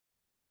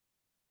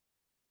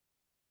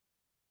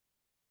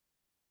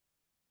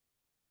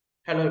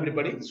Hello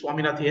everybody,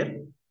 Swaminath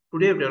here.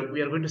 Today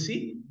we are going to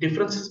see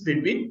differences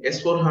between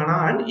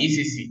S4HANA and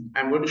ECC.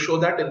 I'm going to show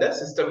that in the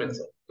system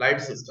itself,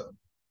 live system.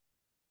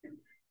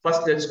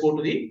 First, let's go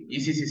to the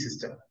ECC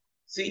system.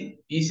 See,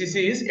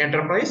 ECC is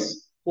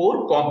Enterprise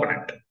Core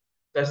Component.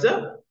 That's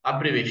the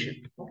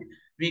abbreviation. Okay.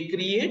 We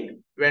create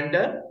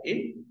vendor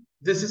in,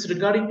 this is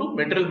regarding to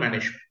material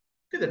management.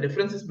 Okay, the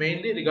difference is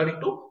mainly regarding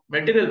to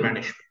material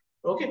management.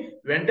 Okay,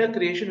 vendor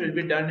creation will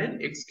be done in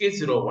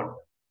XK01.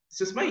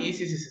 This is my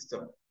ECC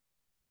system.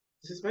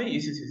 This is my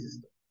ECC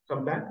system.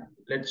 Come back.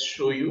 Let's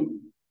show you.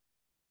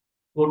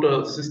 Go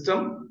to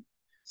system,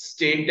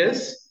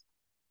 status.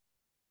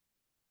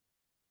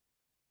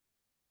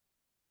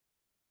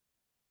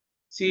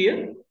 See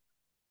here,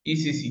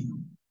 ECC.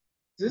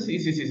 This is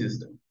ECC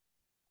system.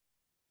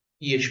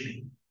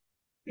 EHP.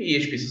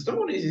 EHP system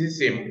or ECC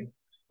same.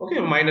 Okay,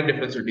 minor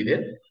difference will be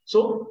there.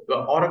 So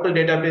the Oracle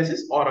database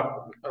is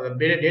Oracle.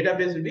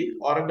 Database will be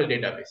Oracle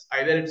database.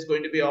 Either it's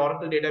going to be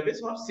Oracle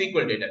database or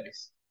SQL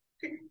database.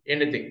 Okay,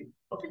 anything.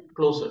 Okay,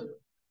 closer.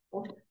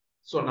 Okay.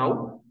 So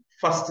now,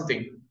 first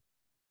thing,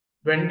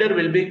 vendor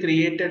will be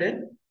created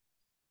in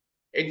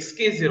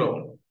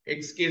XK01,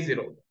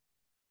 XK0,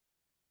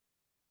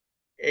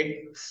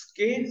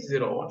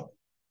 XK01.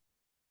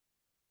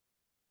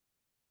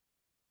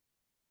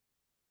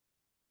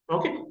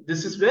 Okay,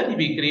 this is where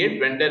we create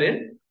vendor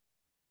in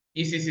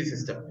ECC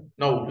system.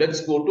 Now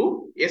let's go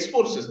to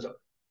S4 system.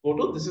 Go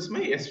to, this is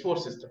my S4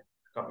 system.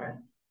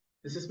 Command.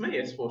 This is my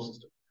S4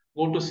 system.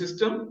 Go to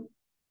system,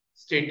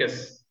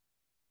 status.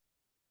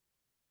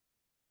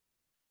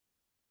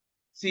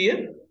 See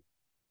here,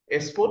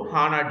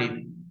 S4HANA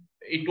DB.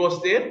 It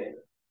was there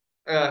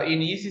in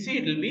ECC,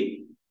 it will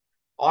be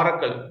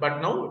Oracle,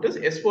 but now it is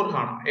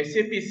S4HANA,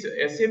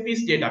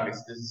 SAP's database.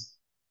 This is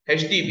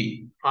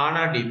HDB,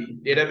 HANA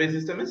DB. Database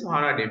system is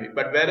HANA DB,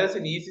 but whereas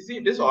in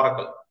ECC it is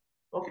Oracle.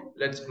 Okay,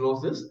 let's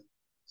close this.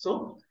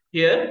 So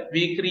here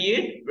we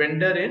create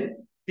vendor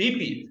in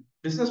BP,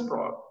 business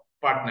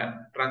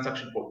partner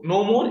transaction code.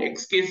 No more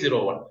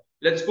XK01.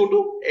 Let's go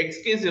to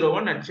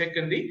XK01 and check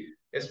in the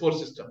S4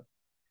 system.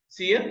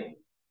 See here,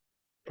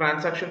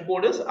 transaction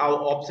code is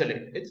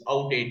obsolete. It's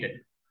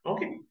outdated.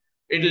 Okay.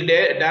 It will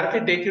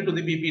directly take you to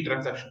the BP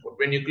transaction code.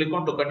 When you click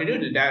on to continue,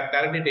 it will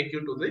directly take you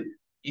to the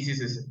ECC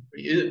system,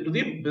 to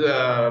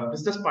the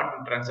business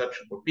partner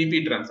transaction code,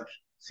 BP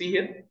transaction. See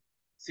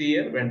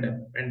here,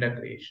 vendor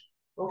creation.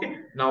 Okay.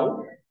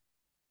 Now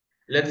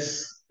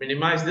let's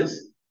minimize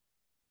this.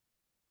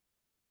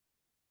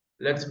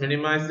 Let's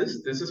minimize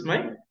this. This is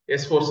my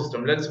S4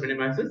 system. Let's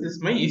minimize this. This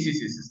is my ECC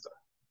system.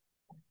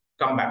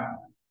 Come back.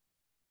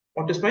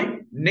 What is my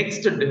next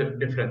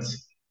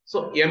difference?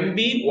 So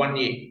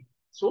MB1A.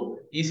 So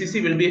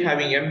ECC will be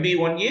having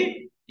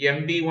MB1A,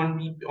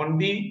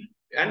 MB1B,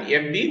 and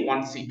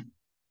MB1C.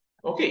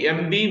 Okay,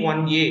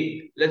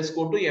 MB1A. Let's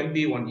go to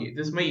MB1A.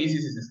 This is my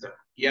ECC system.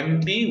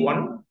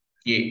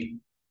 MB1A.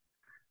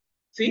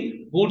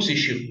 See, goods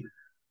issue.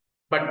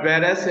 But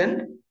whereas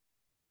in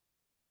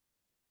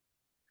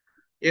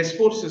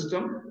S4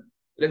 system,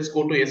 let's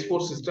go to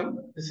S4 system.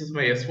 This is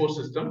my S4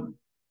 system.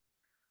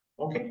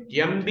 Okay,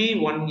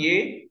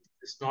 MB1A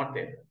is not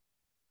there.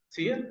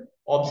 See here,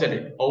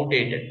 obsolete,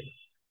 outdated.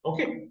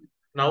 Okay,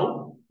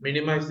 now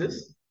minimize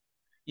this.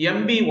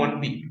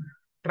 MB1B,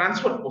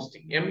 transfer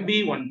posting,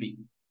 MB1B.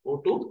 Go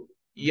to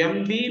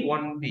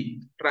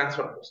MB1B,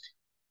 transfer posting.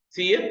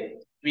 See here,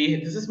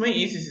 this is my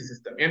ECC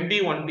system.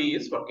 MB1B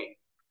is working.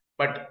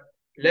 But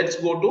let's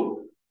go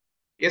to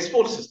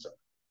S4 system.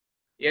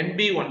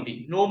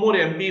 MB1B, no more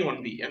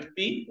MB1B,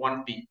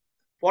 MB1B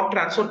for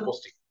transfer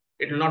posting.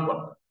 It will not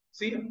work.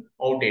 See,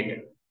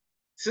 outdated.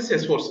 This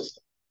is S4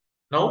 system.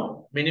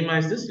 Now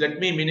minimize this. Let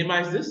me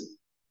minimize this.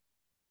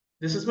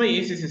 This is my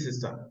ECC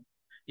system.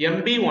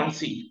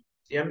 MB1C.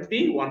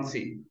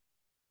 MB1C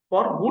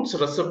for goods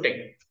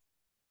receiving.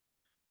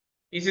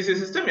 ECC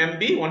system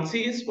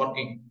MB1C is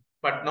working.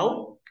 But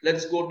now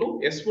let's go to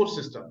S4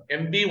 system.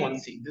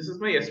 MB1C. This is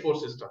my S4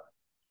 system.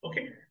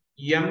 Okay.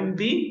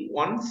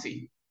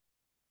 MB1C.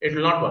 It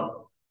will not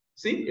work.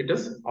 See, it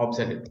is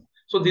obsolete.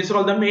 So these are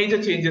all the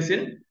major changes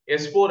in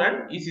S4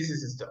 and ECC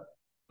system.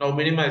 Now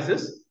minimize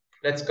this.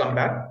 Let's come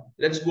back.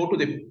 Let's go to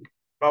the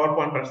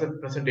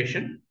PowerPoint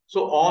presentation.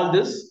 So all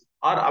this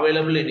are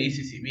available in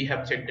ECC. We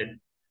have checked it.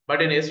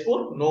 But in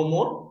S4, no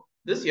more.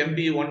 This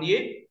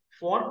MB1A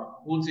for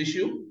goods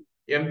issue,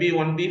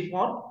 MB1B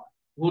for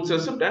goods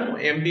received, and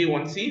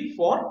MB1C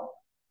for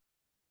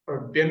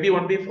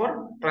MB1B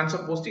for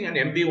transfer posting, and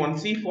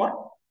MB1C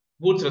for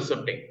goods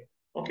receiving.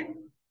 Okay.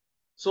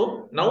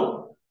 So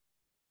now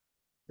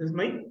this is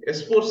my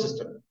S4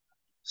 system.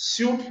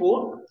 Suite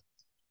 4,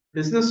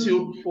 business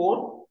suite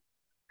 4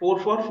 for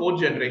 4th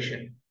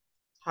generation.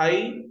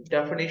 High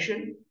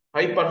definition,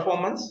 high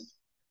performance,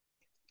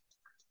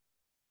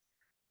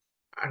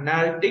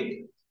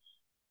 analytic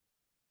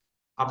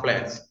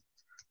appliance.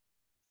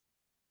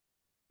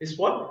 Is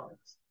what?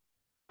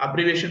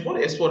 Abbreviation for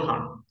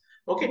S4HANA.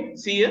 Okay,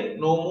 see here,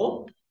 no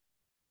more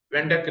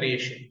vendor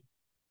creation.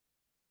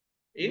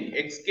 In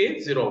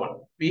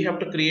XK01, we have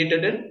to create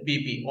it in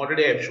BP.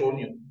 Already I have shown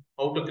you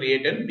how to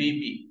create an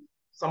BP.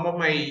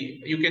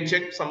 You can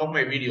check some of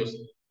my videos,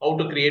 how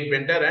to create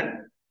vendor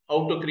and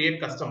how to create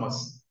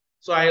customers.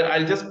 So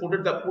I'll just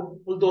put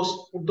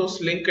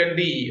those link in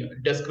the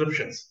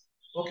descriptions.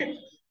 Okay.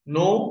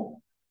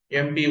 No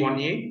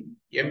MP1A,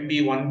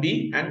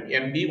 MP1B and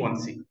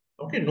MP1C.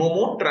 Okay. No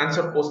more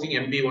transfer posting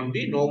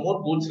MP1B, no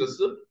more goods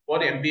receipt for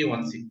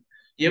MP1C.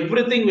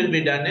 Everything will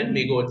be done in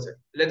Migo itself.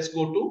 Let's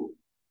go to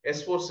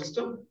S4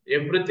 system.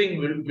 Everything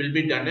will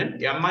be done in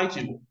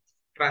MIGO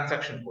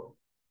transaction code.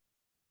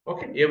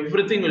 Okay.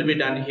 Everything will be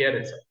done here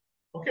itself.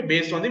 Okay.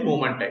 Based on the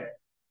movement type.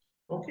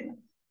 Okay.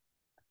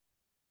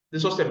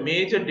 This was a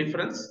major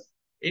difference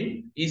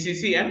in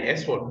ECC and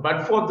S4.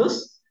 But for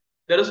this,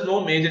 there is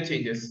no major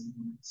changes.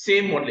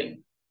 Same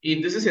only.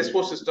 If this is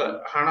S4 system,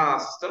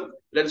 HANA system.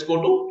 Let's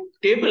go to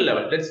table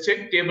level. Let's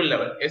check table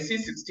level.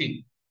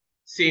 SC16.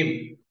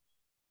 Same.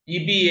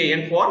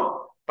 EBAN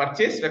for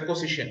purchase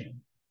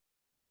requisition.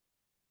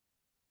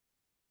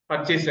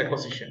 Purchase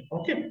requisition.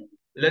 Okay.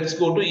 Let's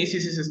go to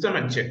ECC system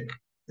and check.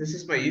 This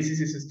is my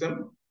ECC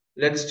system.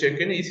 Let's check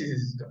in ECC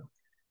system.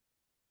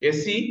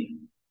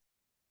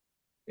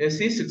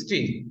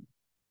 SC16.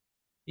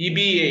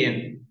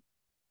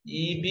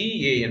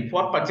 EBAN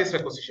for purchase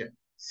requisition.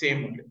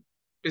 Same only.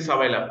 It is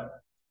available.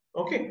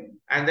 Okay.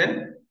 And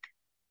then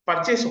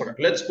purchase order.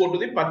 Let's go to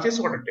the purchase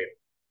order table.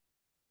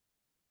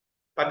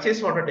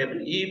 Purchase order table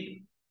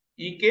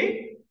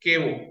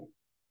EKKO.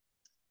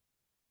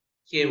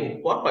 KO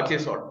for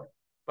purchase order.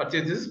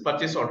 Purchase this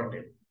purchase order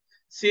table.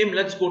 Same,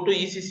 let's go to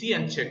ECC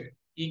and check.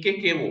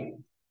 EKKO.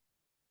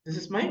 This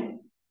is my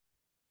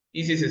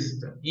ECC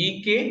system.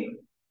 EKKO.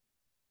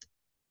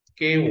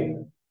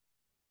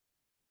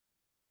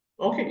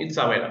 Okay, it's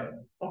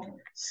available. Okay,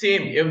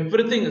 same,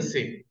 everything is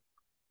same.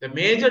 The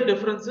major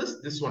difference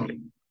is this only.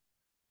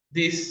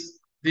 These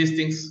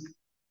things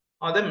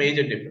are the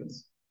major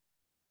difference.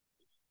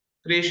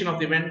 Creation of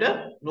the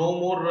vendor, no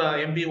more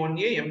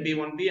MP1A,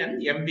 MP1B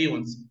and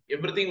MP1C.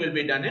 Everything will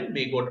be done in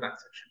Migo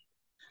transaction.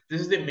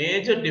 This is the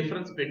major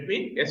difference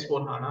between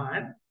S4HANA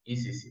and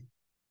ECC.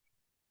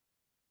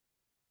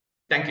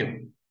 Thank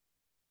you.